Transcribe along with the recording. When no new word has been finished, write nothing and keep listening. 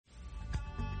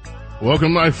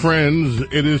Welcome, my friends.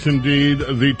 It is indeed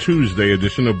the Tuesday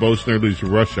edition of Bo Snerdley's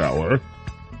Rush Hour.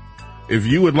 If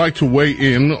you would like to weigh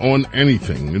in on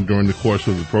anything during the course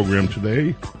of the program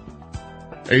today,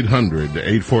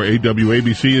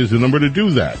 800-848-WABC is the number to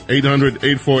do that.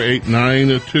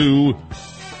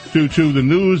 800-848-9222. The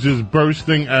news is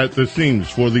bursting at the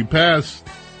seams. For the past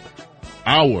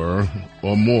hour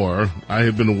or more, I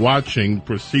have been watching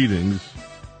proceedings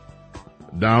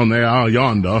down there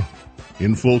yonder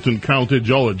in Fulton County,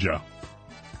 Georgia,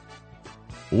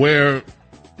 where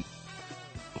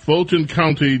Fulton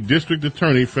County District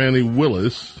Attorney Fannie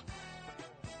Willis,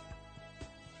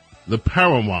 the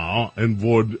paramount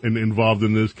involved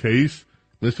in this case,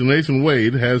 Mr. Nathan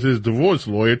Wade, has his divorce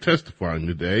lawyer testifying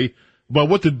today about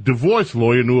what the divorce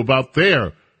lawyer knew about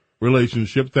their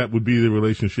relationship. That would be the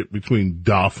relationship between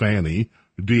Fannie,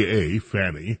 D-A,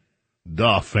 Fannie,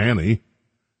 Fannie,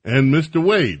 and Mr.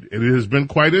 Wade. It has been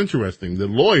quite interesting. A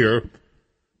lawyer,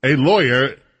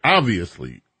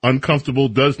 obviously uncomfortable,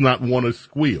 does not want to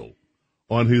squeal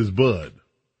on his bud.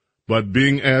 But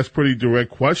being asked pretty direct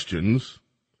questions,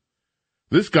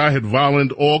 this guy had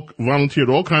volunteered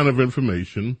all kind of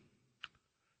information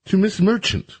to Miss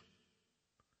Merchant,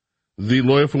 the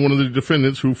lawyer for one of the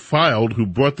defendants who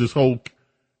brought this whole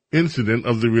incident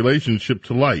of the relationship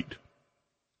to light.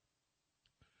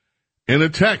 In a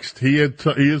text, he had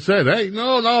said, hey,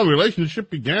 no, relationship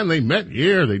began, they met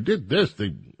here, they did this,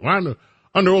 they under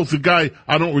oath, the guy,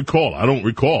 I don't recall,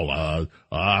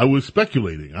 I was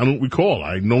speculating, I don't recall,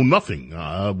 I know nothing,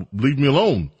 leave me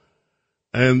alone.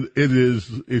 And it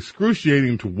is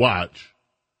excruciating to watch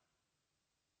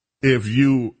if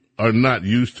you are not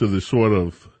used to the sort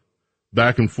of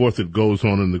back and forth that goes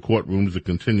on in the courtrooms, the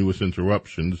continuous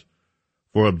interruptions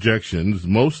for objections.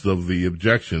 Most of the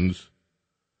objections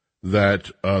that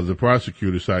the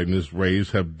prosecutor side in this raise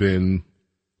have been,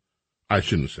 I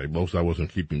shouldn't say most, I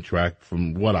wasn't keeping track.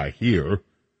 From what I hear,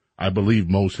 I believe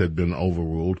most had been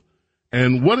overruled.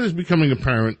 And what is becoming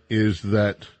apparent is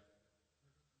that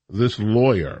this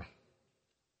lawyer,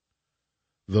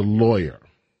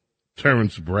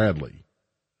 Terrence Bradley,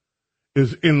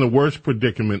 is in the worst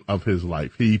predicament of his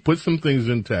life. He put some things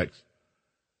in text.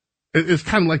 It's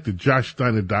kind of like the Josh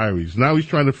Steiner diaries. Now he's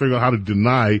trying to figure out how to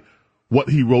deny what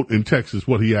he wrote in text is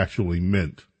what he actually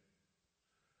meant.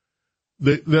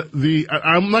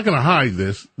 I'm not going to hide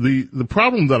this. The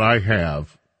problem that I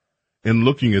have in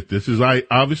looking at this is I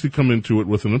obviously come into it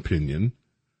with an opinion,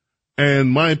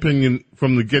 and my opinion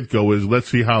from the get-go is let's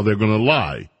see how they're going to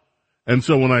lie. And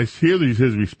so when I hear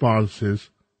his responses,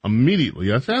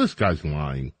 immediately I say, this guy's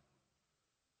lying.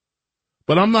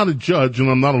 But I'm not a judge and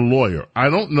I'm not a lawyer. I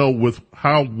don't know what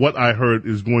I heard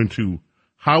is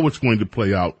how it's going to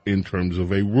play out in terms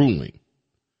of a ruling.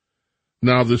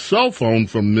 Now, the cell phone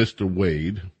from Mr.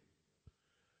 Wade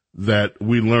that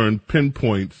we learned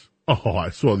pinpoints,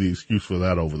 I saw the excuse for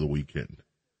that over the weekend.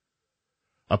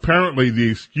 Apparently,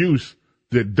 the excuse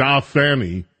that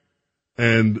Fannie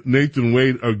and Nathan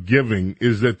Wade are giving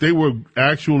is that they were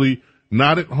actually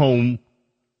not at home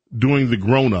doing the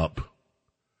grown-up,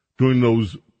 doing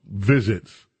those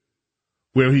visits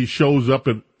where he shows up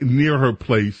near her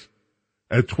place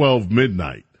at 12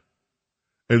 midnight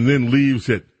and then leaves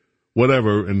at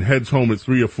whatever and heads home at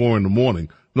 3 or 4 in the morning.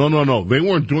 No. They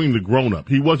weren't doing the grown-up.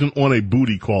 He wasn't on a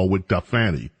booty call with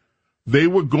Fannie. They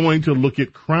were going to look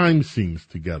at crime scenes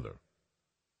together.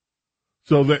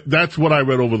 So that's what I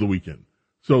read over the weekend.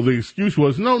 So the excuse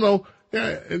was, picture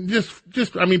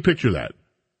that.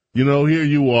 Here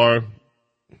you are,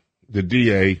 the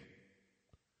DA,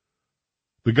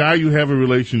 the guy you have a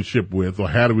relationship with or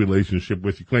had a relationship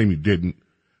with, you claim you didn't,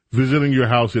 visiting your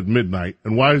house at midnight.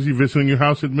 And why is he visiting your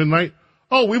house at midnight?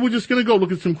 Oh, we were just going to go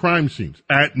look at some crime scenes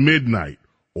at midnight.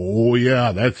 Oh,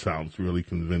 yeah, that sounds really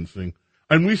convincing.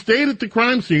 And we stayed at the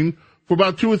crime scene for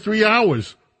about 2 or 3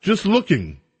 hours just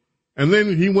looking. And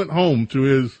then he went home to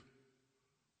his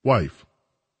wife.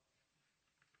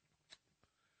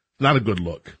 Not a good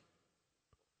look.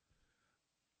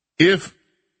 If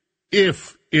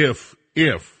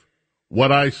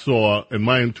what I saw and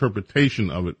my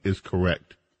interpretation of it is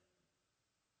correct,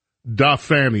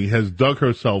 Fannie has dug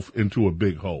herself into a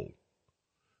big hole.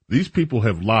 These people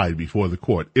have lied before the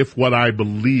court, if what I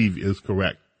believe is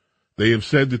correct. They have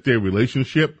said that their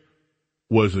relationship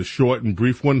was a short and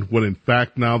brief one, when in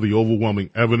fact now the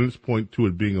overwhelming evidence point to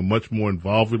it being a much more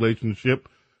involved relationship.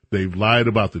 They've lied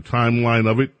about the timeline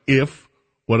of it, if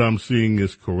what I'm seeing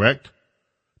is correct.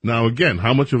 Now again,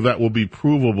 how much of that will be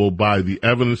provable by the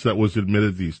evidence that was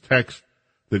admitted, these texts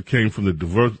that came from the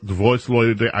divorce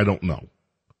lawyer today? I don't know.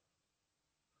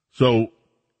 So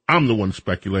I'm the one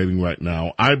speculating right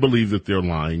now. I believe that they're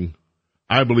lying.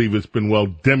 I believe it's been well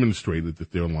demonstrated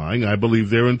that they're lying. I believe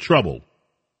they're in trouble.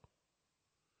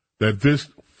 That this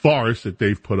farce that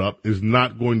they've put up is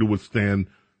not going to withstand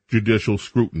judicial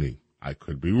scrutiny. I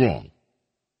could be wrong.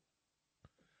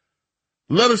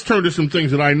 Let us turn to some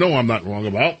things that I know I'm not wrong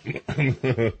about,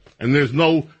 and there's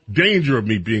no danger of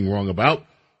me being wrong about.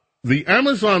 The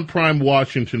Amazon Prime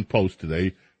Washington Post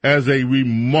today has a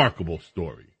remarkable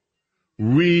story.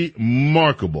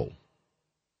 Remarkable.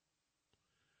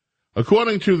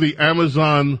 According to the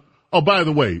Amazon, oh, by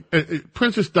the way,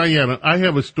 Princess Diana, I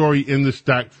have a story in the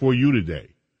stack for you today.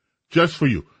 Just for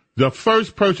you. The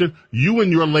first person, you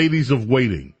and your ladies of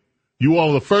waiting, you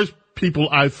all are the first people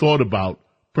I thought about,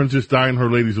 Princess Di and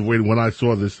her ladies of waiting, when I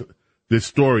saw this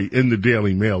story in the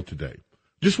Daily Mail today.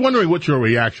 Just wondering what your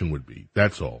reaction would be.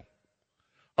 That's all.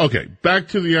 Okay, back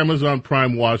to the Amazon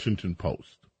Prime Washington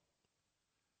Post.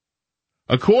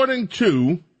 According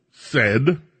to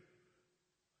said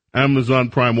Amazon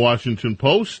Prime Washington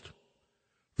Post,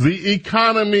 the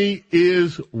economy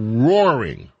is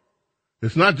roaring.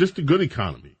 It's not just a good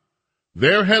economy.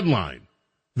 Their headline,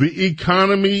 the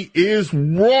economy is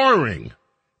roaring.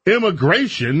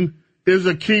 Immigration is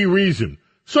a key reason.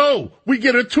 So we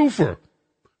get a twofer.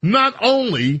 Not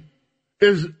only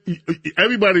is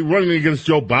everybody running against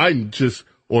Joe Biden just,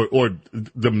 or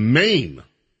the main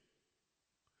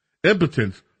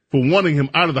impotence for wanting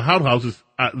him out of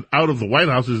the White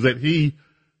House is that he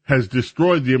has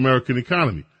destroyed the American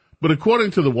economy. But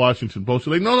according to the Washington Post,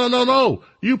 they're like, no,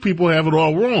 you people have it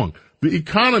all wrong. The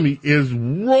economy is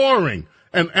roaring.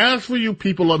 And as for you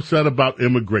people upset about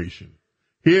immigration,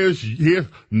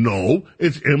 no,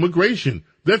 it's immigration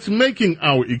that's making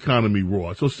our economy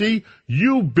roar. So see,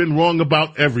 you've been wrong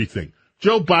about everything.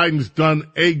 Joe Biden's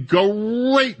done a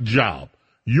great job.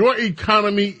 Your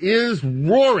economy is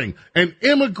roaring, and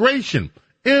immigration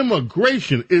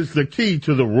is the key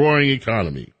to the roaring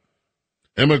economy.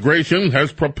 Immigration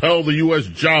has propelled the U.S.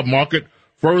 job market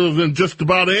further than just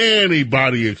about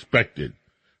anybody expected,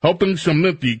 helping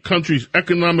cement the country's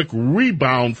economic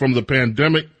rebound from the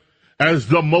pandemic as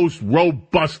the most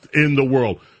robust in the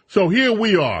world. So here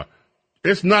we are.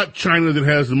 It's not China that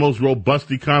has the most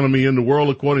robust economy in the world,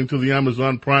 according to the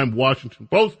Amazon Prime Washington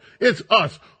Post. It's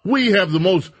us. Why,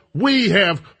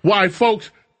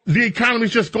 folks, the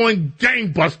economy's just going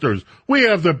gangbusters. We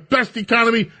have the best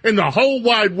economy in the whole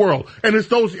wide world. And it's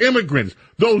those immigrants,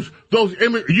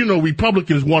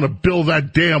 Republicans want to build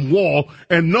that damn wall.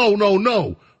 And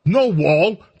no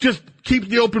wall. Just keep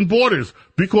the open borders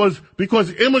because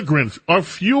immigrants are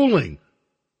fueling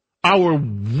our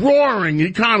roaring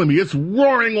economy. It's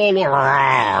roaring all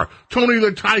over. Tony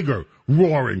the Tiger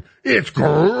roaring. It's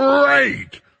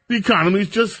great. The economy's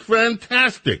just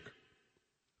fantastic.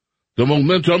 The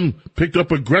momentum picked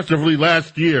up aggressively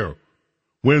last year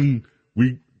when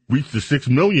we reached the 6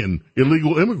 million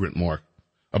illegal immigrant mark.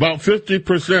 About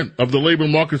 50% of the labor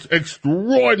market's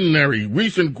extraordinary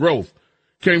recent growth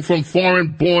came from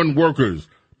foreign-born workers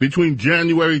between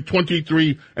January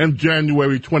 23 and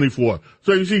January 24.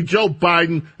 So you see, Joe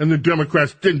Biden and the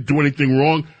Democrats didn't do anything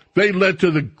wrong. They led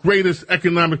to the greatest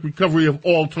economic recovery of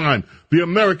all time. The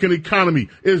American economy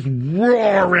is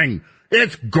roaring.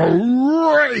 It's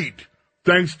great,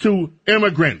 thanks to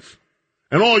immigrants.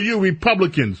 And all you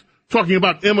Republicans talking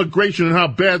about immigration and how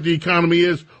bad the economy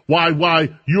is, why,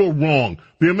 you're wrong.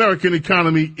 The American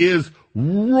economy is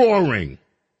roaring.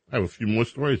 I have a few more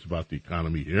stories about the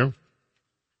economy here.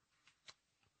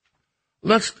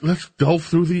 Let's delve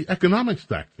through the economic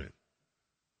stack then.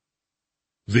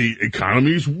 The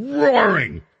economy's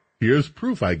roaring. Here's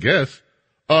proof, I guess.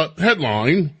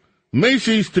 Headline,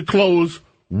 Macy's to close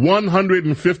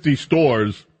 150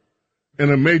 stores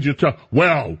in a major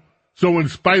so in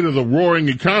spite of the roaring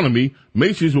economy,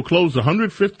 Macy's will close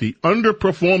 150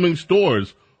 underperforming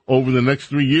stores over the next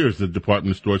 3 years, the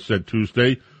department store said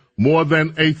Tuesday, more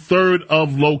than a third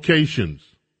of locations.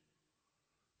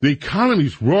 The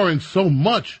economy's roaring so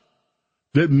much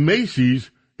that Macy's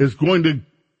is going to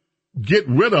get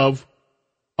rid of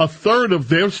a third of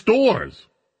their stores.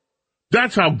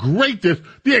 That's how great the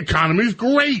economy's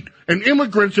great, and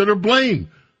immigrants are to blame.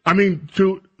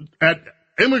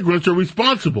 Immigrants are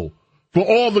responsible for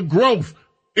all the growth.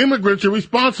 Immigrants are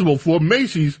responsible for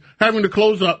Macy's having to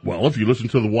close up, if you listen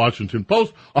to the Washington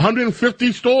Post,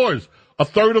 150 stores, a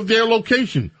third of their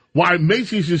location. Why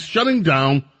Macy's is shutting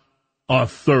down a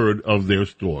third of their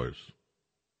stores.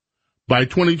 By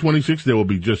 2026, there will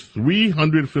be just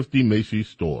 350 Macy's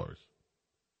stores.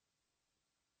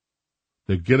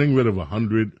 They're getting rid of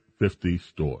 150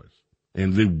 stores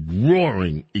in the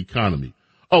roaring economy.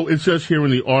 Oh, it says here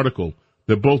in the article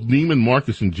that both Neiman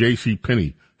Marcus and J.C.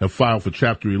 Penney have filed for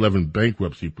Chapter 11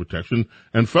 bankruptcy protection,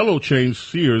 and fellow chain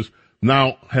Sears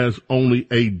now has only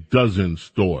a dozen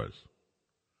stores.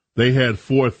 They had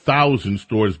 4,000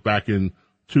 stores back in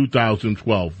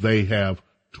 2012. They have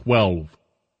 12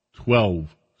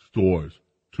 stores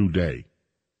today.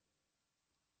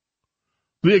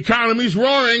 The economy's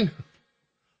roaring.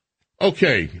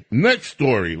 Okay, next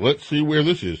story. Let's see where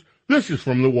this is. This is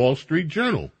from the Wall Street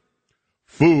Journal.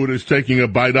 Food is taking a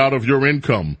bite out of your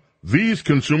income. These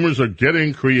consumers are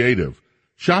getting creative.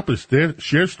 Shoppers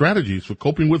share strategies for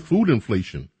coping with food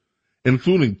inflation,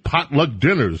 including potluck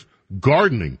dinners,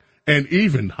 gardening, and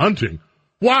even hunting.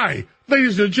 Why?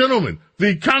 Ladies and gentlemen, the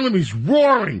economy's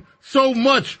roaring so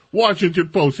much, Washington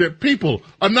Post, that people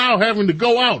are now having to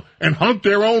go out and hunt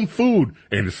their own food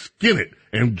and skin it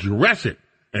and dress it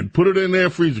and put it in their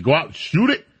freezer. Go out, shoot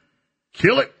it,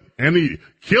 kill it, and eat it.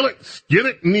 Kill it, skin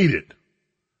it, and eat it.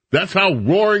 That's how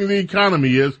roaring the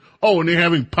economy is. Oh, and they're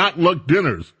having potluck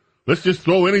dinners. Let's just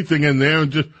throw anything in there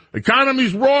and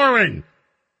economy's roaring.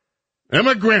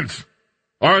 Immigrants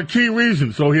are a key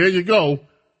reason. So here you go.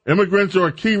 Immigrants are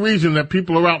a key reason that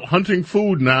people are out hunting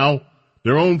food now,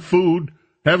 their own food,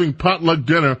 having potluck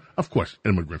dinner. Of course,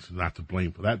 immigrants are not to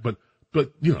blame for that, but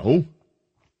you know,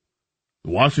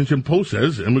 the Washington Post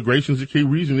says immigration is a key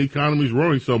reason the economy is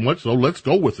roaring so much, so let's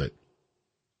go with it.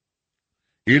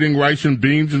 Eating rice and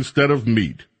beans instead of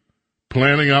meat.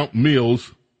 Planning out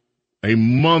meals a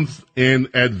month in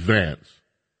advance.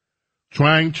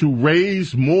 Trying to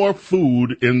raise more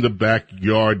food in the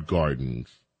backyard gardens.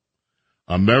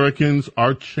 Americans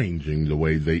are changing the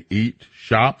way they eat,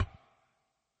 shop,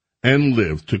 and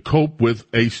live to cope with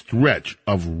a stretch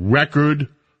of record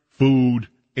food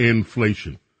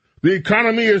inflation. The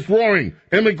economy is roaring.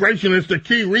 Immigration is the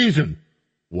key reason.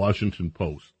 Washington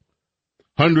Post.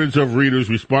 Hundreds of readers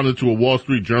responded to a Wall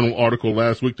Street Journal article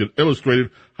last week that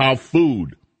illustrated how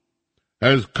food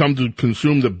has come to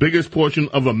consume the biggest portion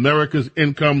of America's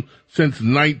income since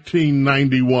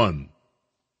 1991.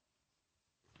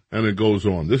 And it goes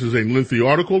on. This is a lengthy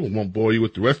article. I won't bore you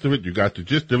with the rest of it. You got the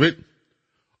gist of it.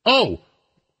 Oh,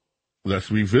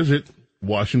 let's revisit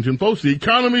Washington Post. The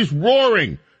economy's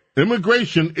roaring.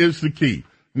 Immigration is the key.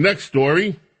 Next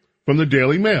story from the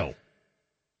Daily Mail.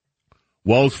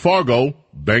 Wells Fargo,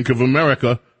 Bank of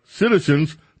America,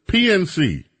 Citizens,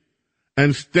 PNC,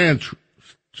 and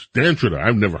Stanchester,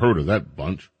 I've never heard of that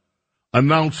bunch,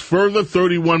 announced further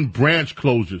 31 branch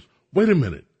closures. Wait a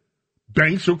minute.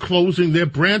 Banks are closing their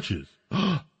branches.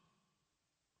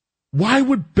 Why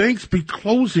would banks be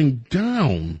closing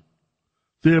down?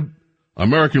 Their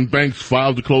American banks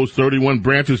filed to close 31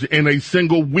 branches in a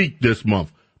single week this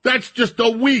month. That's just a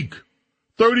week.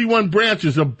 31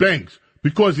 branches of banks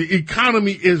because the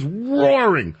economy is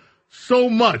roaring so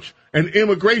much and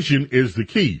immigration is the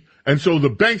key. And so the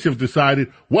banks have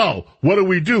decided, well, what do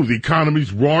we do? The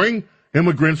economy's roaring.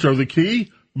 Immigrants are the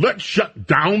key. Let's shut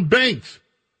down banks.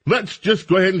 Let's just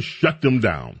go ahead and shut them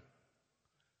down.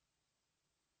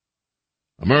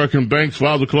 American banks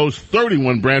filed to close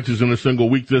 31 branches in a single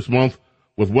week this month,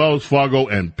 with Wells Fargo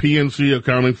and PNC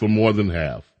accounting for more than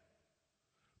half.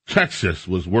 Texas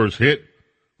was worse hit,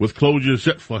 with closures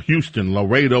set for Houston,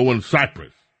 Laredo, and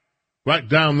Cypress. Right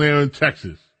down there in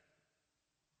Texas.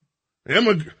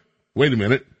 Wait a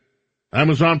minute.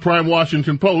 Amazon Prime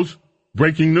Washington Post,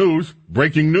 breaking news.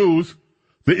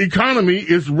 The economy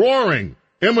is roaring.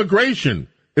 Immigration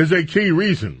is a key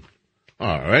reason.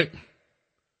 All right.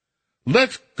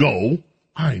 Let's go,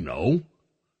 I know,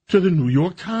 to the New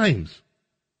York Times.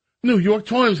 New York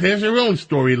Times has their own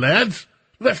story, lads.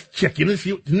 Let's check in and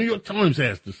see what the New York Times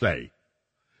has to say.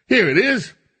 Here it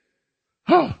is.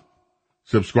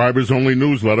 Subscribers only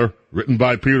newsletter written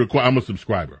by Peter Quay. I'm a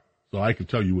subscriber, so I can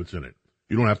tell you what's in it.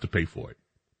 You don't have to pay for it.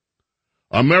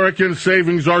 American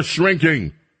savings are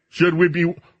shrinking. Should we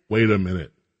be... Wait a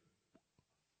minute.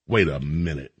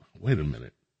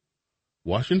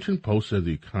 Washington Post said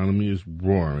the economy is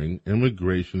roaring.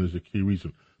 Immigration is a key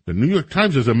reason. The New York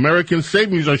Times says American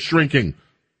savings are shrinking.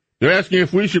 They're asking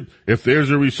if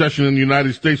there's a recession in the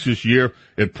United States this year,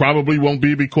 it probably won't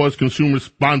be because consumers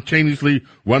spontaneously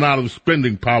run out of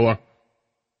spending power.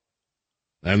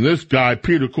 And this guy,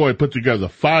 Peter Quay, put together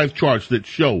 5 charts that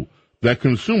show that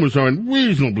consumers are in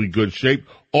reasonably good shape,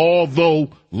 although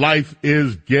life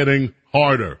is getting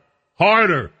harder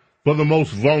for the most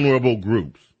vulnerable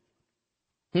groups.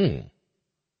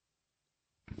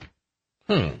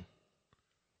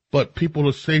 But people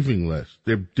are saving less.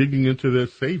 They're digging into their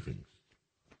savings.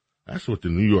 That's what the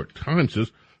New York Times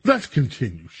says. Let's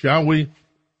continue, shall we?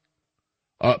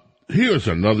 Here's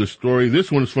another story.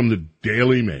 This one's from the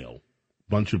Daily Mail.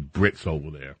 Bunch of Brits over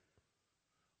there.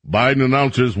 Biden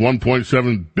announces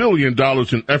 $1.7 billion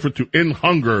in effort to end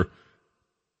hunger.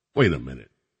 Wait a minute.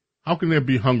 How can there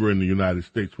be hunger in the United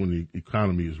States when the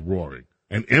economy is roaring?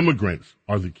 And immigrants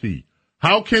are the key.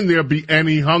 How can there be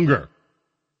any hunger?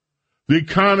 The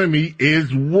economy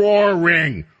is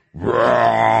roaring.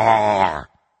 Roar.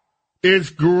 It's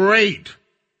great.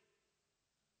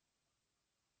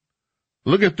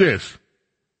 Look at this.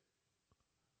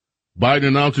 Biden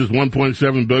announces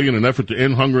 $1.7 billion in effort to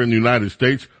end hunger in the United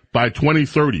States by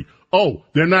 2030. Oh,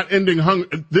 they're not ending hunger.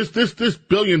 This $1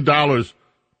 billion,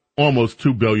 almost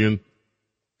 $2 billion.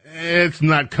 It's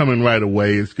not coming right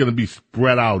away. It's going to be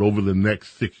spread out over the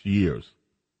next 6 years,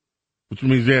 which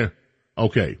means they're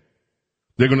going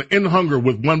to end hunger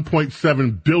with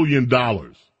 $1.7 billion.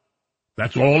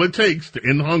 That's all it takes to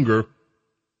end hunger.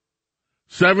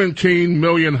 17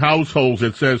 million households,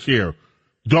 it says here,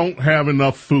 don't have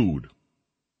enough food.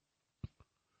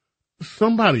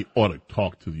 Somebody ought to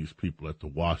talk to these people at the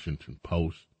Washington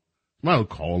Post. Somebody ought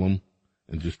to call them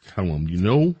and just tell them,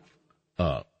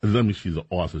 let me see the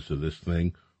authors of this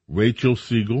thing. Rachel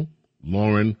Siegel,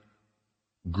 Lauren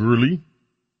Gurley,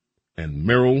 and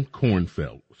Merrill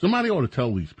Kornfeld. Somebody ought to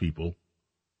tell these people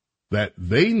that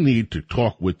they need to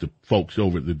talk with the folks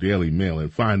over at the Daily Mail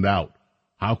and find out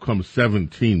how come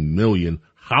 17 million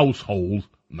households,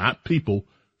 not people,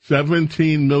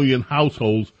 17 million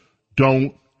households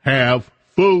don't have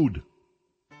food.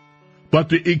 But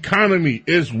the economy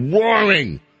is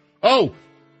roaring. Oh,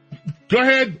 go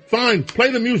ahead, fine, play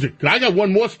the music. I got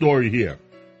one more story here.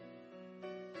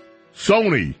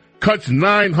 Sony cuts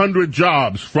 900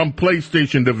 jobs from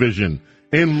PlayStation division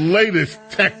in latest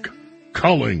tech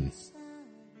culling.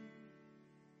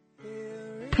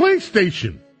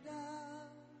 PlayStation.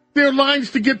 There are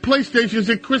lines to get PlayStations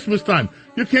at Christmas time.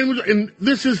 You can't, and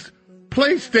this is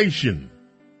PlayStation.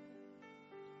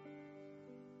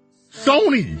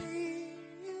 Sony.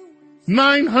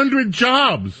 900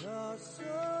 jobs.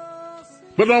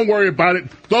 But don't worry about it.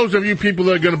 Those of you people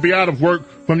that are going to be out of work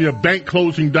from your bank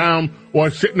closing down or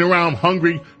sitting around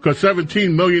hungry because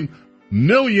 17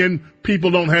 million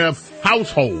people don't have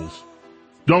households,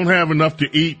 don't have enough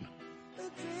to eat.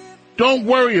 Don't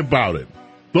worry about it.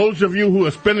 Those of you who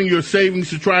are spending your savings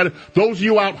to those of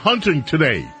you out hunting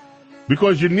today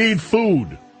because you need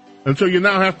food, and so you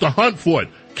now have to hunt for it,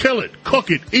 kill it,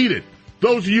 cook it, eat it.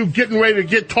 Those of you getting ready to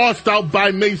get tossed out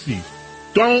by Macy's,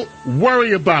 don't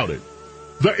worry about it.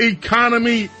 The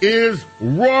economy is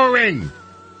roaring.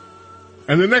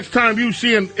 And the next time you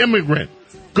see an immigrant,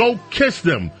 go kiss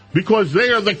them because they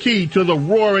are the key to the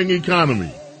roaring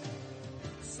economy.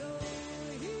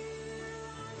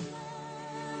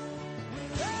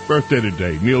 Birthday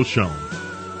today, Neil Schon.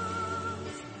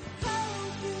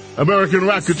 American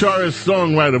rock guitarist,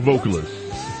 songwriter, vocalist.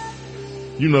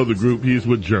 You know the group. He's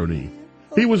with Journey.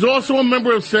 He was also a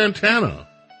member of Santana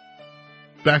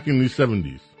back in the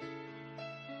 70s.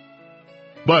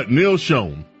 But Neil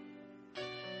Schon,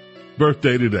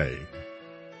 birthday today.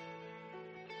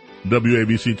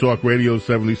 WABC Talk Radio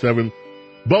 77.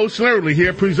 Bo Snerdley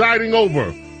here presiding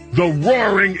over the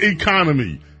roaring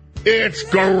economy. It's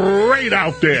great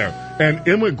out there, and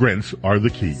immigrants are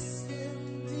the key.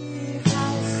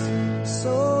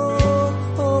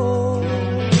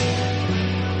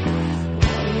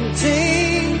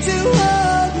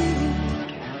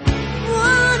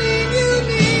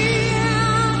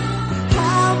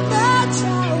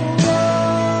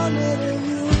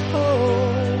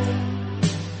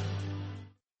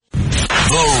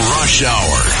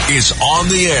 Hour is on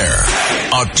the air.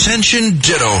 Attention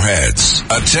Ditto Heads.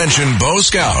 Attention Bo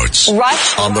Scouts.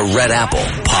 Rush on the Red Apple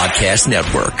Podcast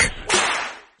Network.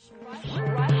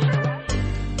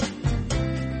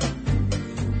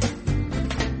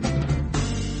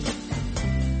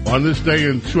 On this day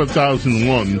in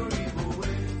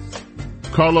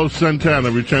 2001, Carlos Santana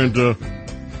returned to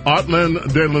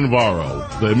Atlan de Navarro,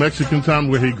 the Mexican town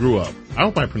where he grew up. I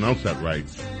hope I pronounced that right.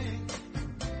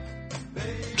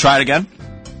 Try it again.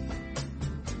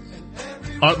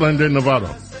 Atlan de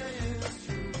Navarro.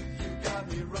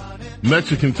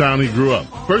 Mexican town he grew up.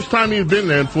 First time he'd been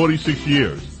there in 46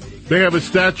 years. They have a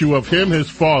statue of him, his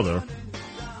father.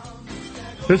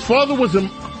 His father was a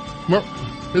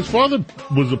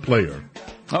player.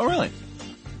 Oh, really?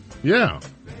 Yeah.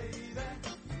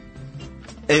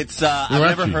 It's, I've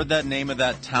never heard that name of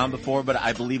that town before, but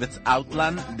I believe it's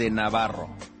Atlan de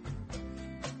Navarro.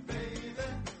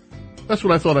 That's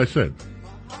what I thought I said.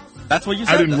 That's what you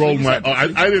said. I didn't roll my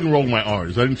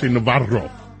R's. I didn't say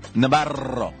Navarro.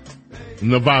 Navarro.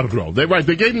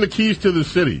 They gave him the keys to the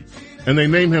city, and they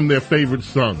named him their favorite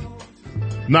son.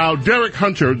 Now, Derek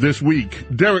Hunter this week,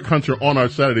 on our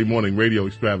Saturday morning radio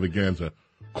extravaganza,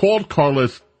 called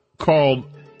Carlos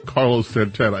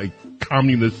Santana a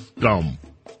communist scum.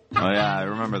 Oh, yeah, I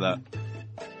remember that.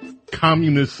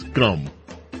 Communist scum.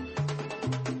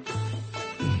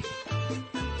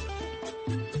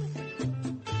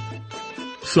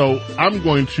 So I'm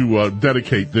going to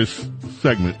dedicate this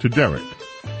segment to Derek.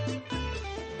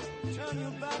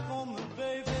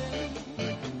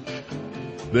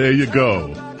 There you go.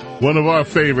 One of our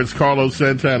favorites, Carlos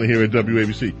Santana here at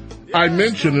WABC. I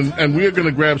mentioned, and we are going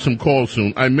to grab some calls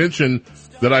soon, I mentioned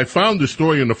that I found the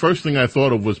story, and the first thing I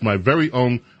thought of was our very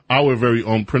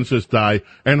own Princess Di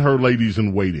and her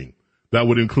ladies-in-waiting. That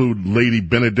would include Lady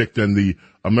Benedict and the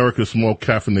America's Small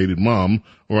Caffeinated Mom,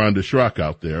 Rhonda Schrock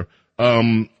out there.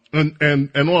 And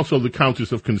also the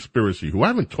Countess of Conspiracy, who I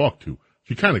haven't talked to.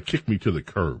 She kind of kicked me to the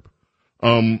curb.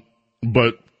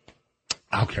 But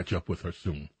I'll catch up with her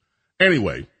soon.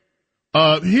 Anyway,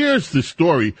 here's the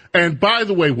story. And by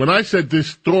the way, when I said this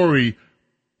story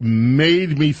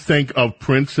made me think of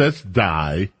Princess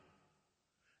Di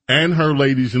and her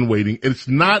ladies-in-waiting, it's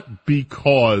not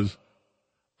because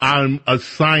I'm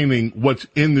assigning what's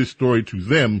in this story to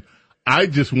them. I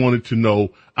just wanted to know,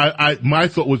 my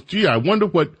thought was, gee, I wonder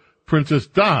what Princess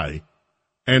Di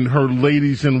and her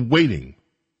ladies-in-waiting,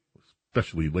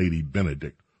 especially Lady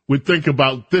Benedict, would think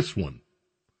about this one.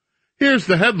 Here's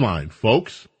the headline,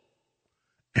 folks.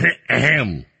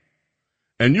 Ahem.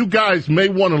 And you guys may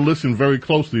want to listen very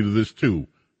closely to this, too,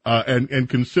 and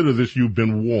consider this, you've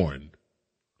been warned.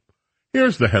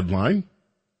 Here's the headline.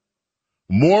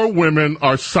 More women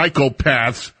are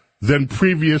psychopaths than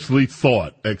previously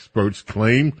thought, experts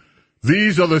claim.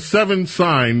 These are the 7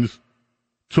 signs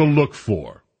to look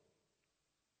for.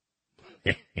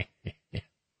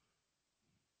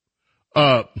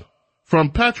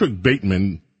 From Patrick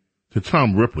Bateman to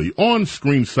Tom Ripley,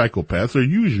 on-screen psychopaths are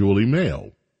usually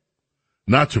male,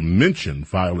 not to mention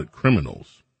violent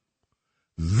criminals.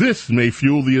 This may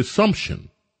fuel the assumption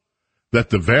that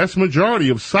the vast majority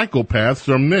of psychopaths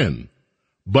are men.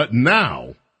 But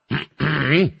now,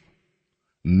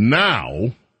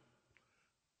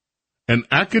 an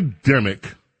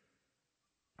academic,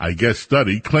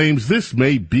 study claims this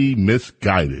may be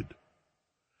misguided.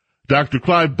 Dr.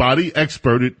 Clive Boddy,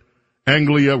 expert at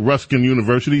Anglia Ruskin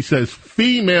University, says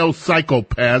female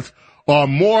psychopaths are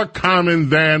more common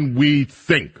than we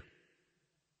think.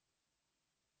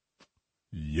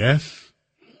 Yes?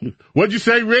 What'd you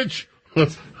say, Rich? I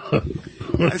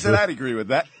said I'd agree with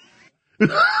that.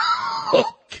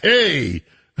 Okay.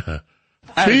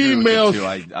 Females.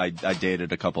 I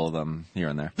dated a couple of them here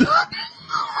and there.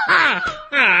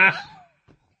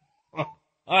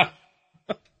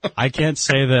 I can't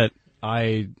say that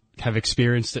I have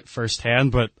experienced it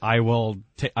firsthand, but I will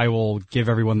give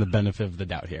everyone the benefit of the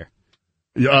doubt here.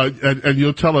 Yeah, and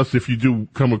you'll tell us if you do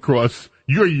come across.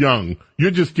 You're young.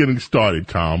 You're just getting started,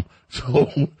 Tom.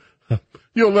 So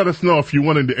you'll let us know if you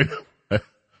wanted to.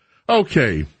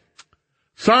 Okay.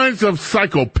 Signs of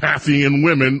psychopathy in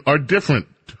women are different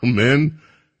to men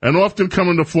and often come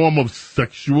in the form of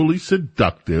sexually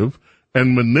seductive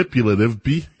and manipulative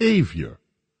behavior.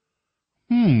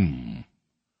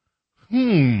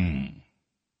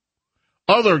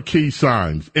 Other key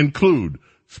signs include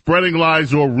spreading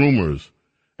lies or rumors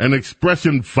and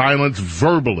expressing violence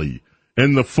verbally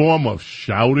in the form of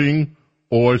shouting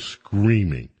or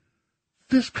screaming.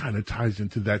 This kind of ties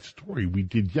into that story we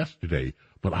did yesterday,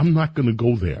 but I'm not going to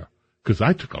go there because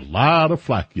I took a lot of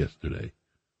flack yesterday.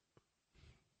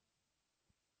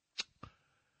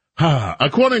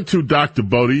 According to Dr.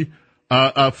 Boddy,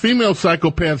 female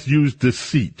psychopaths use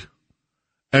deceit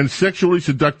and sexually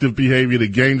seductive behavior to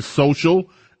gain social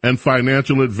and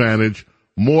financial advantage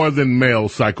more than male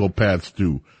psychopaths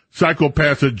do.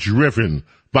 Psychopaths are driven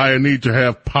by a need to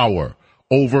have power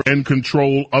over and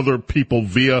control other people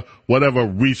via whatever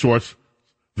resource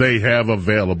they have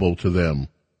available to them.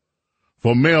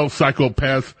 For male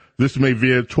psychopaths, this may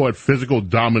veer toward physical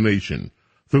domination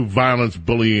through violence,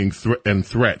 bullying, and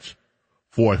threats.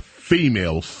 For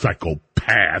female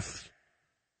psychopaths,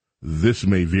 this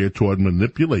may veer toward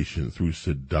manipulation through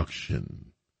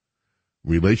seduction,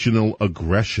 relational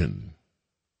aggression,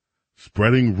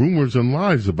 spreading rumors and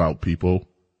lies about people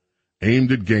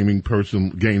aimed at gaining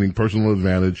personal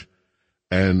advantage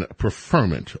and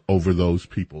preferment over those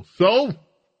people. So,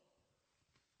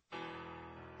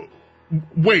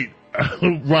 wait,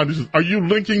 Ron, are you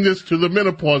linking this to the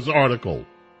menopause article?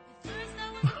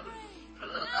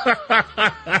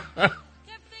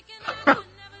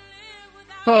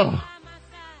 Oh.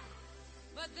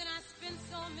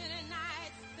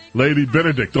 Lady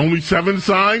Benedict, only 7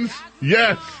 signs?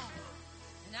 Yes.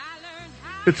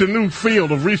 It's a new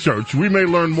field of research. We may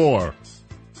learn more.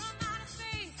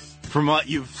 From what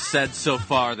you've said so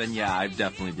far, then yeah, I've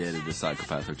definitely dated a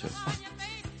psychopath or two.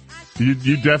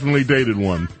 You definitely dated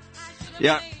one.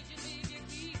 Yeah.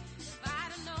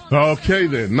 Okay,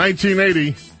 then.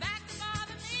 1980.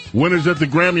 Winners at the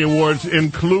Grammy Awards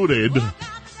included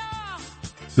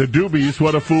the Doobies,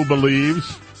 What a Fool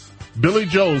Believes, Billy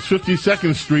Joel's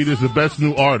 52nd Street is the best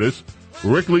new artist,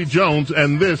 Rick Lee Jones,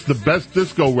 and this, the best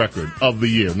disco record of the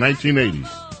year, 1980s.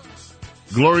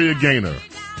 Gloria Gaynor,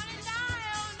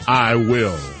 I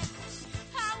Will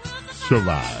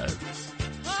Survive.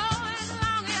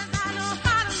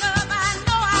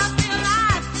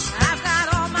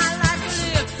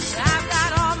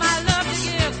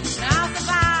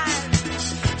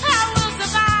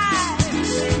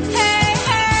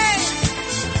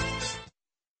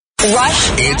 Rush.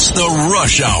 It's the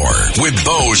Rush Hour with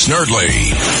Bo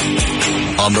Snerdley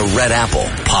on the Red Apple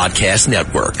Podcast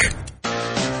Network.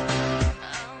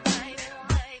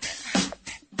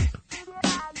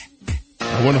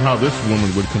 I wonder how this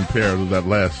woman would compare to that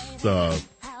last,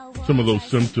 some of those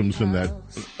symptoms in that,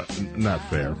 not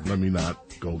fair. Let me not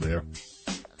go there.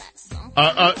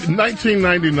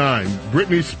 1999,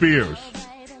 Britney Spears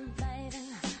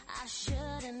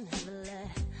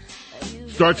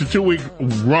starts a 2-week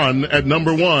run at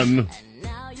number 1.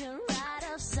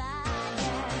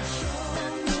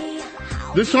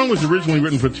 This song was originally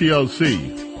written for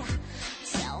TLC.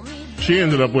 She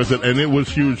ended up with it, and it was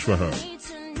huge for her.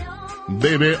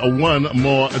 Baby, one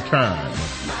more time.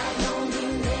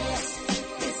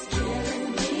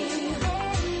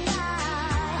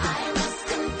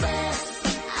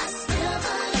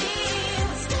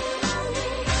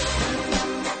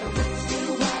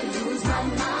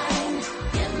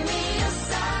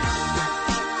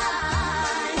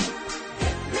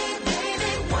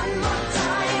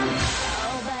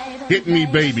 Hit me,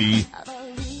 baby,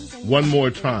 one more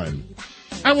time.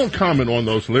 I won't comment on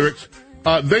those lyrics.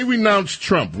 They renounced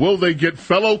Trump. Will they get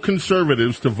fellow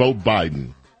conservatives to vote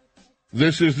Biden?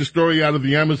 This is the story out of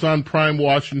the Amazon Prime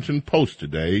Washington Post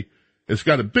today. It's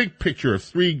got a big picture of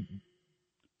 3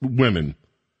 women.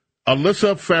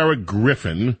 Alyssa Farah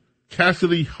Griffin,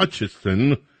 Cassidy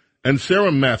Hutchinson, and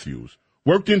Sarah Matthews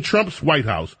worked in Trump's White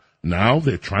House. Now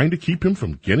they're trying to keep him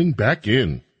from getting back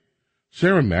in.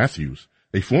 Sarah Matthews,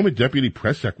 a former deputy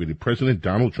press secretary to President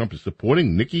Donald Trump, is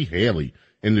supporting Nikki Haley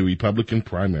in the Republican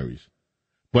primaries.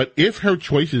 But if her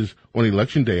choices on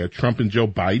Election Day are Trump and Joe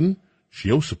Biden,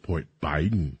 she'll support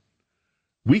Biden.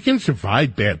 We can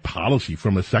survive bad policy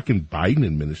from a second Biden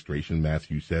administration,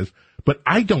 Matthews says, but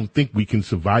I don't think we can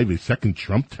survive a second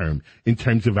Trump term in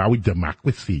terms of our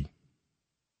democracy.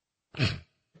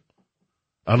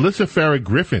 Alyssa Farah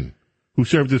Griffin, who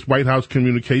served as White House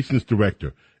communications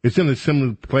director, is in a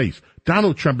similar place.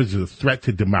 Donald Trump is a threat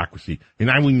to democracy, and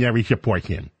I will never support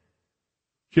him.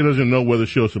 She doesn't know whether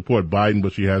she'll support Biden,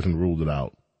 but she hasn't ruled it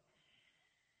out.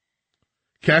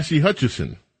 Cassie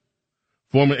Hutchinson,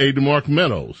 former aide to Mark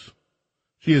Meadows.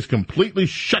 She has completely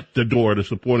shut the door to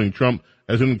supporting Trump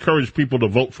as it encouraged people to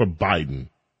vote for Biden.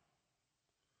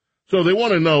 So they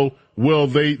want to know, will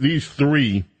these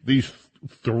three be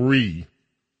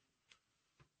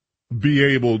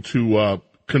able to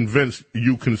convince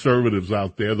you conservatives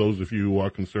out there, those of you who are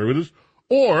conservatives,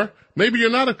 or maybe you're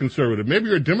not a conservative, maybe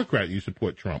you're a Democrat and you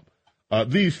support Trump.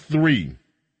 These 3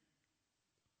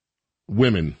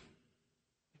 women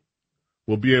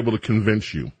will be able to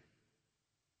convince you.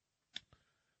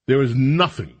 There is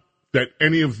nothing that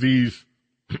any of these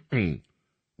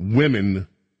women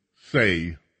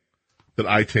say that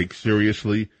I take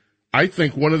seriously. I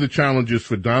think one of the challenges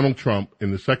for Donald Trump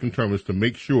in the second term is to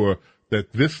make sure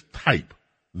that this type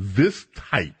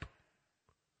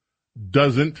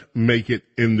doesn't make it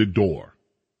in the door.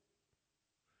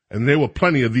 And there were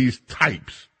plenty of these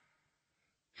types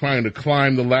trying to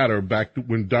climb the ladder back to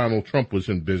when Donald Trump was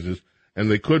in business,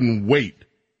 and they couldn't wait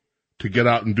to get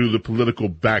out and do the political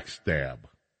backstab.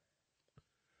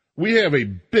 We have a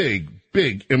big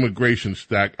immigration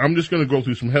stack. I'm just going to go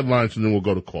through some headlines and then we'll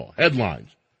go to call.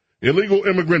 Headlines. Illegal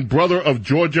immigrant brother of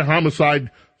Georgia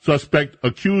homicide suspect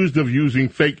accused of using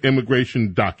fake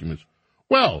immigration documents.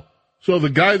 Well, so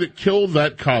the guy that killed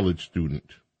that college student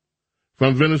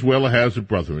from Venezuela has a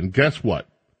brother, and guess what?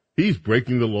 He's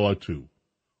breaking the law too.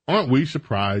 Aren't we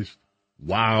surprised?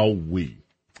 Wowee.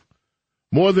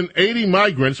 More than 80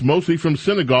 migrants, mostly from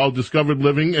Senegal, discovered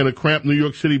living in a cramped New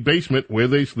York City basement where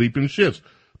they sleep in shifts.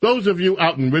 Those of you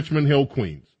out in Richmond Hill,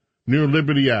 Queens, near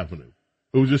Liberty Avenue,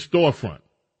 it was a storefront.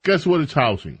 Guess what it's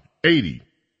housing? 80.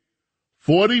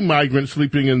 40 migrants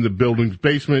sleeping in the building's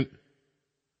basement.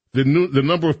 The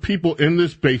number of people in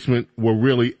this basement were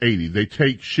really 80. They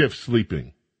take shifts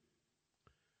sleeping.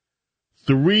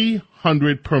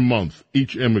 $300 per month,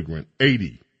 each immigrant,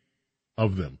 80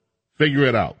 of them. Figure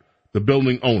it out. The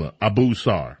building owner, Abu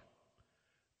Sar.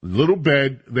 Little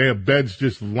bed, they have beds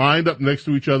just lined up next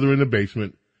to each other in the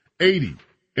basement. 80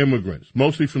 immigrants,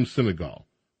 mostly from Senegal.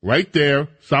 Right there,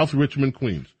 South Richmond,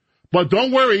 Queens. But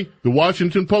don't worry, the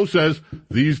Washington Post says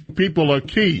these people are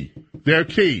key. They're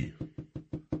key.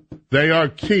 They are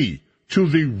key to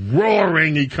the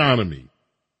roaring economy.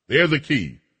 They're the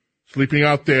key. Sleeping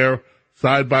out there,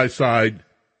 side by side,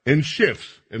 in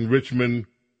shifts in Richmond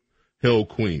Hill,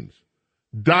 Queens.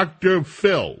 Dr.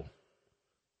 Phil.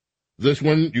 This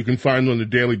one you can find on the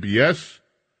Daily BS.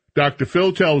 Dr.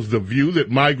 Phil tells The View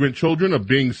that migrant children are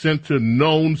being sent to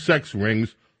known sex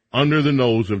rings under the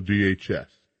nose of DHS.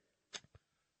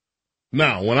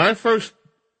 Now, when I first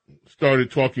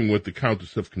started talking with the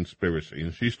Countess of Conspiracy,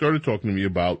 and she started talking to me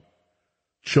about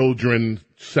children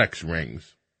sex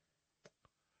rings,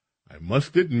 I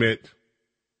must admit,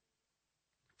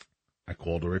 I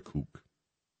called her a kook.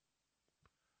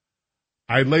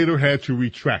 I later had to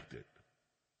retract it.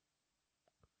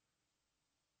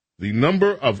 The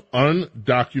number of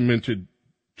undocumented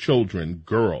children,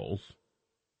 girls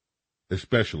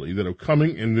especially, that are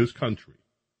coming in this country,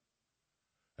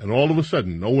 and all of a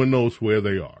sudden no one knows where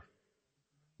they are.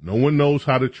 No one knows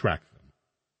how to track them.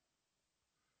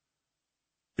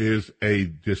 Is a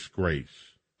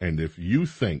disgrace. And if you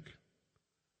think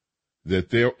that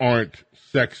there aren't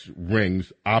sex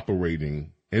rings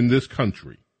operating in this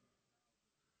country,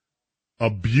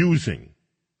 abusing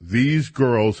these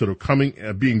girls that are coming,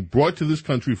 being brought to this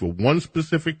country for one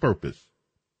specific purpose,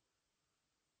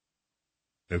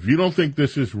 if you don't think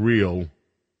this is real,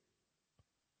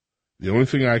 the only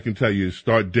thing I can tell you is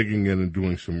start digging in and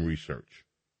doing some research.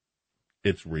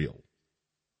 It's real.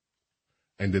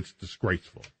 And it's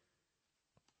disgraceful.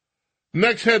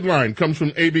 Next headline comes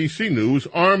from ABC News.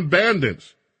 Armed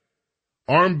bandits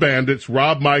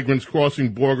rob migrants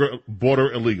crossing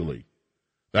border illegally.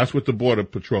 That's what the Border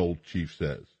Patrol chief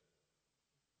says.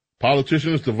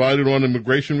 Politicians divided on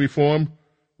immigration reform.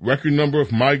 Record number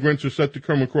of migrants are set to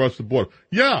come across the border.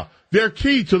 Yeah, they're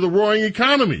key to the roaring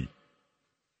economy.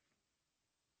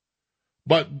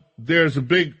 But there's a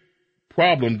big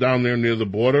problem down there near the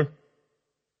border.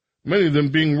 Many of them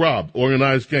being robbed,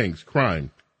 organized gangs,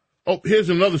 crime. Oh, here's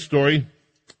another story.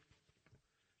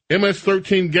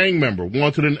 MS-13 gang member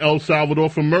wanted in El Salvador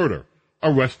for murder,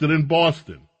 arrested in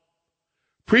Boston.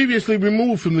 Previously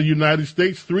removed from the United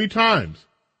States 3 times.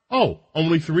 Oh,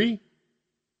 only 3?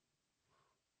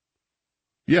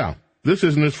 Yeah, this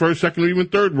isn't his first, second, or even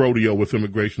third rodeo with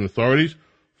immigration authorities.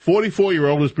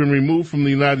 44-year-old has been removed from the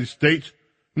United States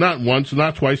not once,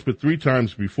 not twice, but 3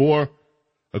 times before.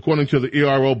 According to the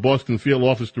ERO Boston Field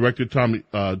Office Director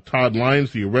Todd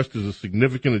Lyons, the arrest is a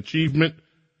significant achievement,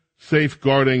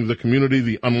 safeguarding the community.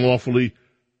 The unlawfully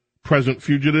present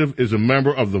fugitive is a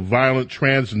member of the violent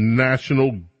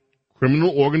transnational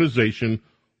criminal organization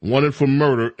wanted for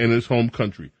murder in his home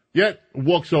country. Yet,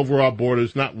 walks over our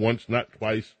borders not once, not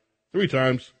twice, 3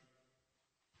 times.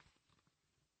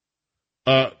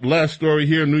 Last story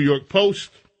here, New York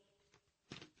Post.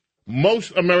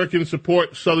 Most Americans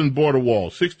support southern border wall,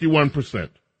 61%.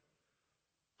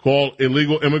 Call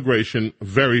illegal immigration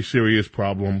very serious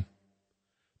problem.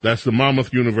 That's the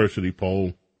Monmouth University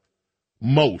poll.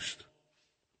 Most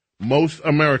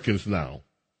Americans now,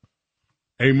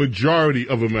 a majority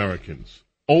of Americans,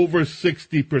 over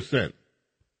 60%,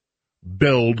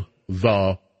 build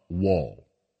the wall.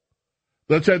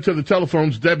 Let's head to the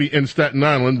telephones. Debbie in Staten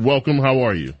Island. Welcome. How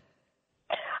are you?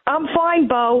 I'm fine,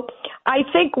 Bo. I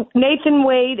think Nathan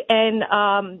Wade and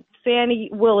Fannie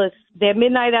Willis, their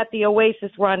midnight at the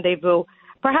Oasis rendezvous,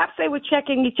 perhaps they were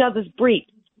checking each other's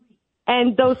briefs.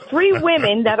 And those 3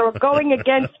 women that are going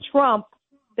against Trump,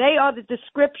 they are the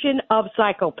description of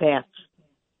psychopaths.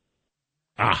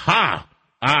 Aha!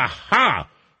 Aha!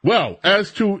 Well,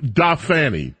 as to Da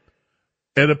Fanny,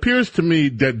 it appears to me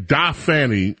that Da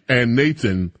Fanny and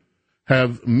Nathan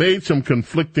have made some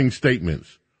conflicting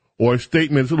statements. Or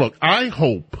statements. Look, I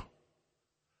hope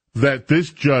that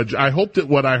this judge, I hope that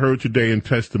what I heard today in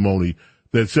testimony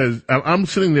that says, I'm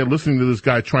sitting there listening to this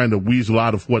guy trying to weasel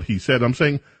out of what he said. I'm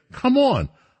saying, come on,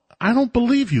 I don't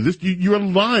believe you. You're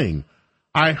lying.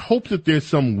 I hope that there's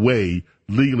some way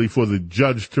legally for the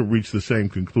judge to reach the same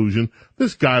conclusion.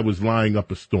 This guy was lying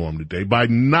up a storm today by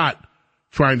not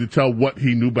trying to tell what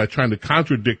he knew, by trying to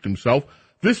contradict himself.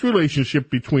 This relationship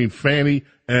between Da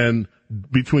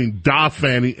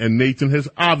Fanny and Nathan has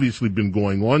obviously been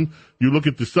going on. You look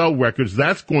at the cell records,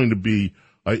 that's going to be,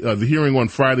 the hearing on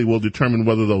Friday will determine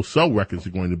whether those cell records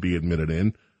are going to be admitted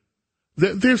in.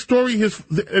 Their story is,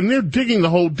 and they're digging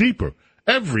the hole deeper.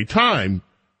 Every time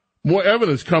more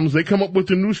evidence comes, they come up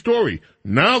with a new story.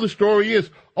 Now the story is,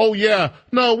 oh yeah,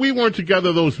 no, we weren't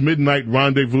together, those midnight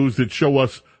rendezvous that show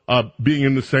us being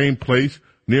in the same place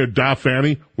near Da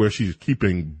Fanny, where she's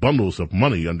keeping bundles of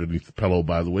money underneath the pillow,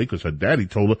 by the way, because her daddy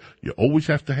told her, you always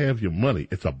have to have your money.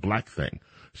 It's a black thing.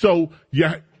 So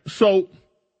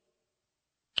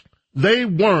they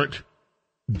weren't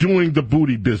doing the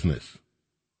booty business.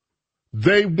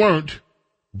 They weren't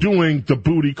doing the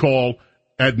booty call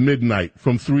at midnight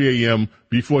from 3 a.m.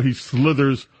 before he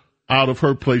slithers out of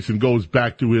her place and goes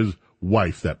back to his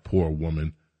wife, that poor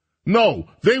woman. No,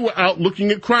 they were out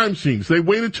looking at crime scenes. They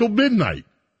waited till midnight.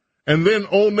 And then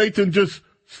old Nathan just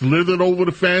slithered over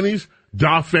to Fanny's,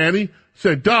 Da Fanny,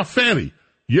 said, Da Fanny,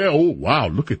 yeah, oh, wow,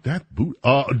 look at that boot.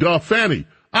 Da Fanny,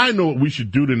 I know what we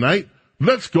should do tonight.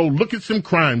 Let's go look at some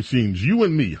crime scenes, you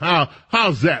and me.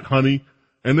 How's that, honey?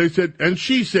 And they said, and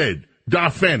she said, Da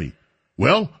Fanny,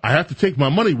 well, I have to take my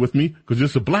money with me because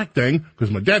it's a black thing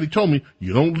because my daddy told me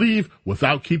you don't leave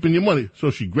without keeping your money.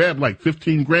 So she grabbed like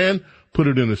 15 grand, put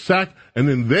it in a sack, and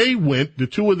then they went, the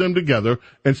two of them together,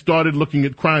 and started looking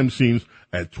at crime scenes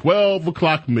at 12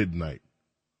 o'clock midnight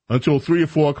until 3 or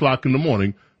 4 o'clock in the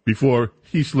morning before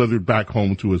he slithered back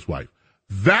home to his wife.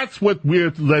 That's what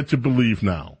we're led to believe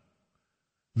now.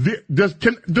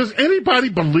 Does anybody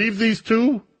believe these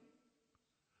two?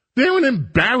 They're an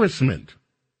embarrassment.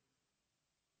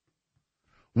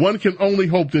 One can only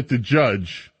hope that the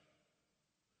judge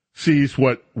sees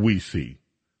what we see.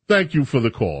 Thank you for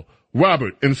the call.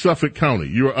 Robert in Suffolk County,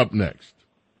 you're up next.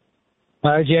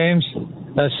 Hi, James.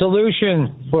 A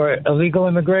solution for illegal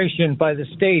immigration by the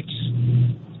states.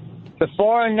 The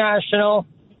Foreign National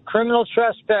Criminal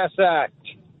Trespass Act.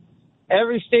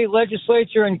 Every state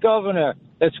legislature and governor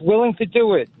that's willing to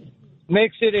do it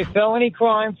makes it a felony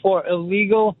crime for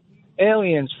illegal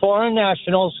aliens, foreign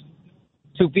nationals,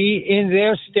 to be in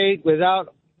their state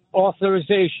without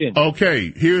authorization.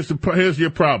 Okay, here's your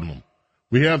problem.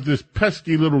 We have this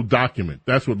pesky little document.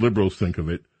 That's what liberals think of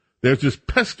it. There's this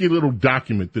pesky little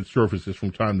document that surfaces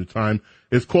from time to time.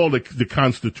 It's called the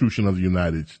Constitution of the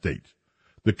United States.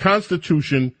 The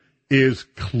Constitution is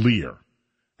clear.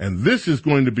 And this is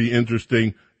going to be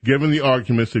interesting given the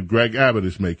arguments that Greg Abbott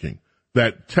is making,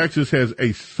 that Texas has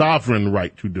a sovereign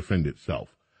right to defend itself.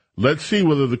 Let's see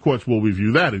whether the courts will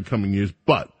review that in coming years.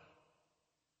 But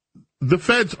the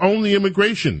feds own the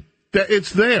immigration.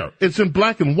 It's there. It's in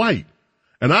black and white.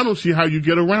 And I don't see how you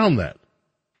get around that.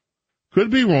 Could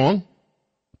be wrong,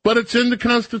 but it's in the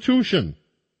Constitution.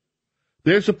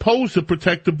 They're supposed to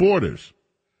protect the borders.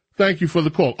 Thank you for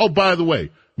the call. Oh, by the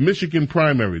way, Michigan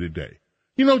primary today.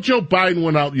 You know, Joe Biden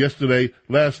went out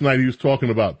last night he was talking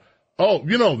about,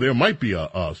 there might be a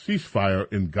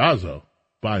ceasefire in Gaza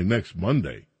by next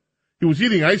Monday. He was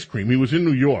eating ice cream. He was in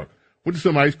New York. Went to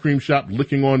some ice cream shop,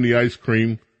 licking on the ice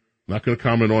cream. Not going to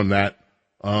comment on that.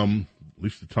 At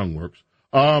least the tongue works.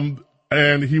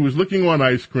 And he was licking on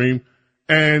ice cream,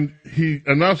 and he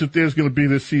announced that there's going to be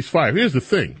this ceasefire. Here's the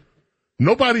thing.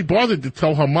 Nobody bothered to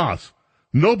tell Hamas.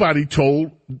 Nobody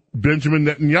told Benjamin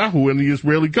Netanyahu and the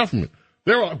Israeli government.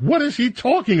 What is he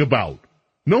talking about?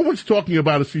 No one's talking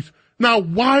about a ceasefire. Now,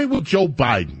 why would Joe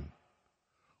Biden,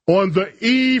 on the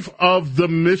eve of the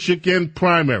Michigan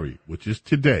primary, which is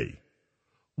today,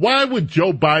 why would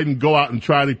Joe Biden go out and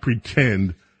try to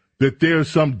pretend that there's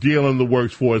some deal in the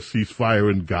works for a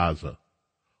ceasefire in Gaza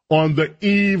on the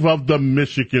eve of the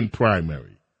Michigan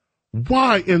primary?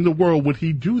 Why in the world would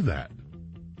he do that?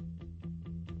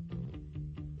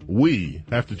 We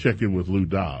have to check in with Lou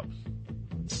Dobbs.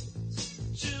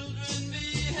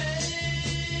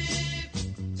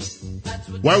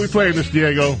 Why are we playing this,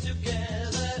 Diego?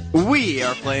 We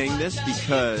are playing this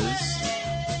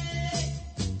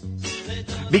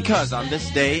because on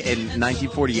this day in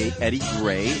 1948, Eddie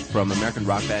Gray from American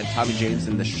rock band Tommy James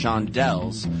and the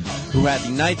Shondells, who had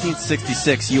the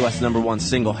 1966 U.S. #1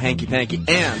 single Hanky Panky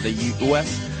and the UK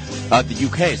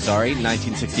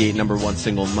 1968 #1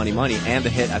 single Money Money and the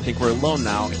hit I Think We're Alone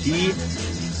Now. He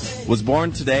was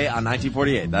born today on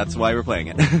 1948. That's why we're playing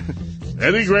it.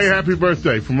 Eddie Gray, happy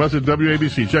birthday from us at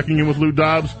WABC. Checking in with Lou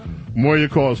Dobbs. More of your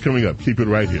calls coming up. Keep it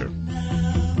right here.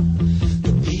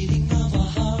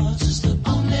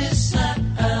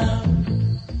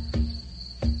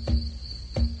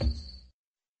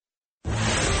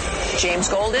 James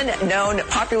Golden, known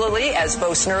popularly as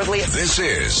Bo Snerdley. This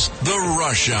is The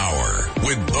Rush Hour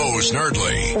with Bo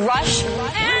Snerdley. Rush.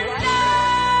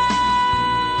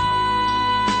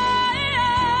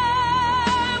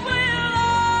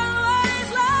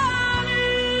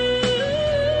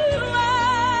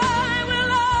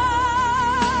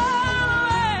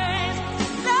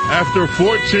 After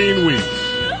 14 weeks,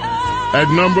 At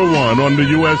number 1 on the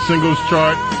U.S. singles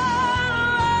chart,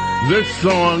 this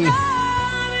song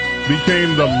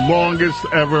became the longest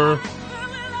ever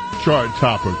chart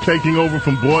topper, taking over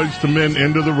from Boys to Men,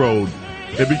 End of the Road.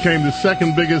 It became the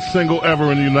second biggest single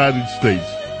ever in the United States.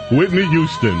 Whitney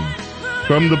Houston,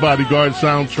 from the Bodyguard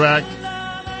soundtrack.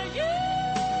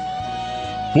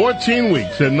 14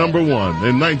 weeks at number 1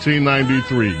 in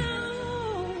 1993.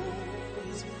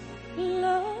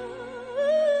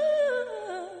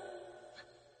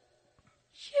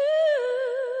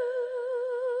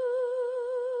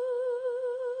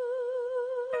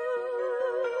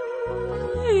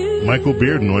 Michael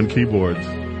Bearden on keyboards.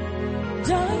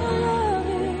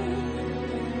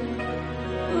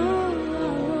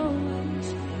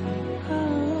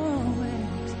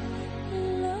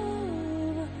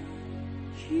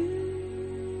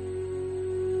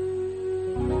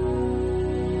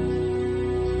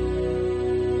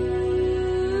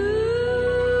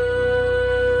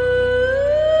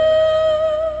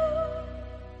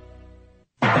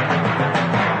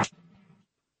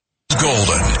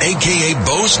 A.K.A.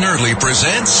 Bo Snerdley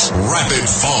presents Rapid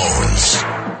Phones.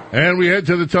 And we head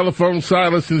to the telephone.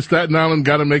 Silas in Staten Island.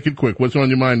 Got to make it quick. What's on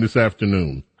your mind this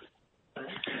afternoon?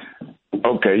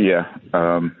 Okay, yeah.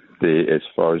 As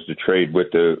far as the trade with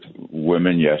the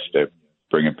women, yes, they're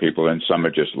bringing people in. Some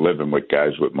are just living with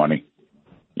guys with money,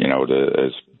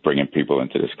 as bringing people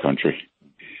into this country.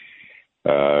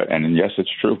 And yes,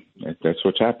 it's true. That's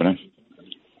what's happening.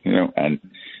 And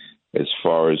as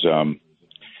far as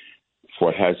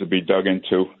what has to be dug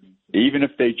into, even if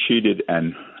they cheated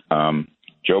and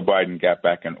Joe Biden got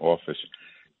back in office,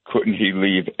 couldn't he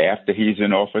leave after he's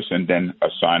in office and then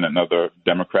assign another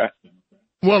Democrat?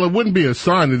 Well, it wouldn't be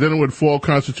assigned, and then it would fall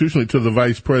constitutionally to the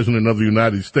Vice President of the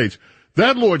United States.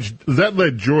 That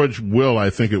led George Will, I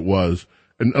think it was,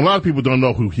 and a lot of people don't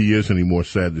know who he is anymore,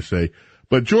 sad to say,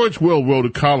 but George Will wrote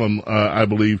a column, I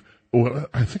believe, or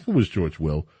I think it was George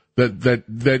Will, that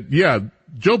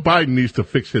Joe Biden needs to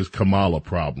fix his Kamala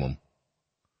problem.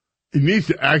 He needs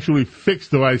to actually fix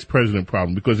the vice president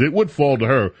problem because it would fall to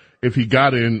her if he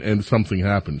got in and something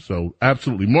happened. So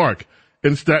absolutely. Mark,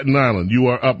 in Staten Island, you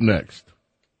are up next.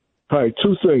 Hi,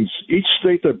 two things. Each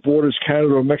state that borders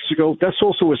Canada or Mexico, that's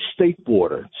also a state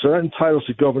border. So that entitles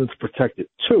the government to protect it.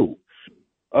 Two,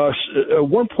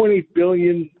 $1.8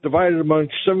 billion divided among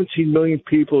 17 million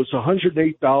people is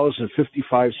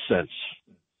 $108.55.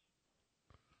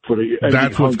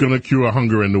 That's what's going to cure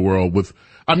hunger in the world.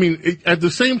 At the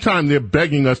same time, they're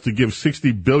begging us to give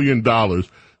 $60 billion.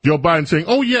 Joe Biden saying,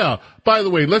 oh, yeah, by the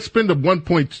way, let's spend the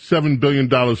 $1.7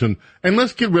 billion and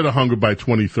let's get rid of hunger by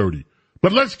 2030.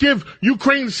 But let's give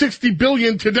Ukraine $60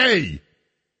 billion today.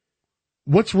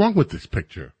 What's wrong with this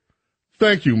picture?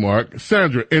 Thank you, Mark.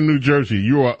 Sandra in New Jersey,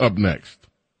 you are up next.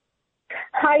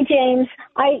 Hi, James.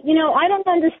 I don't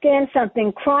understand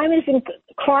something. Crime is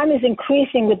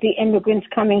increasing with the immigrants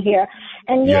coming here,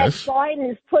 and yet yes. Biden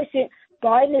is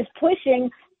pushing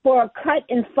for a cut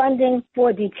in funding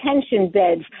for detention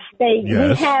beds.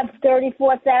 We have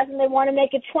 34,000. They want to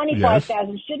make it 25,000.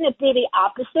 Yes. Shouldn't it be the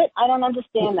opposite? I don't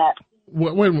understand that.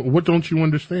 Wait a minute. What don't you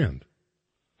understand?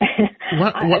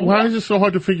 Why is it so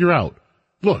hard to figure out?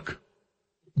 Look,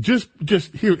 just here's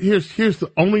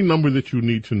the only number that you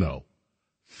need to know.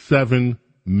 7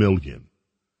 million.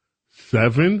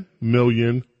 7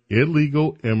 million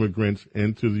illegal immigrants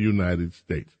into the United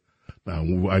States.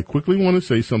 Now, I quickly want to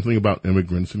say something about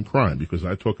immigrants and crime because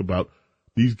I talk about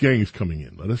these gangs coming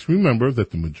in. Let us remember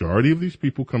that the majority of these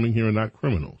people coming here are not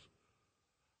criminals.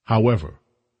 However,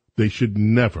 they should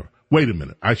never. Wait a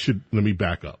minute. Let me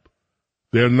back up.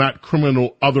 They're not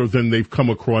criminal other than they've come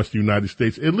across the United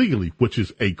States illegally, which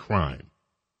is a crime.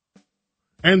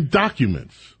 And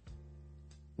documents.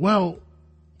 Well,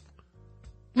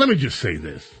 let me just say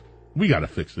this. We got to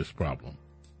fix this problem.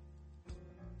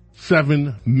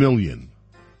 7 million.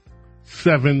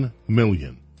 7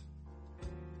 million.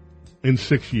 In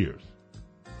 6 years.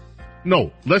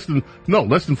 Less than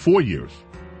 4 years.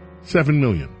 7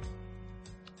 million.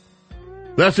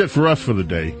 That's it for us for the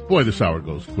day. Boy, this hour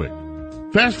goes quick.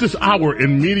 Fastest hour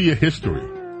in media history.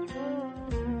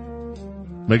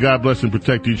 May God bless and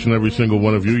protect each and every single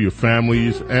one of you, your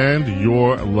families, and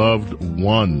your loved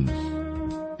ones.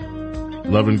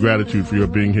 Love and gratitude for your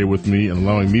being here with me and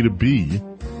allowing me to be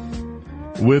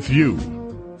with you.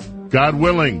 God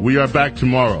willing, we are back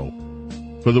tomorrow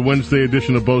for the Wednesday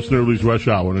edition of Bo Snerdley's Rush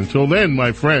Hour. And until then,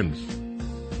 my friends,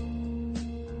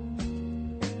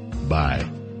 bye.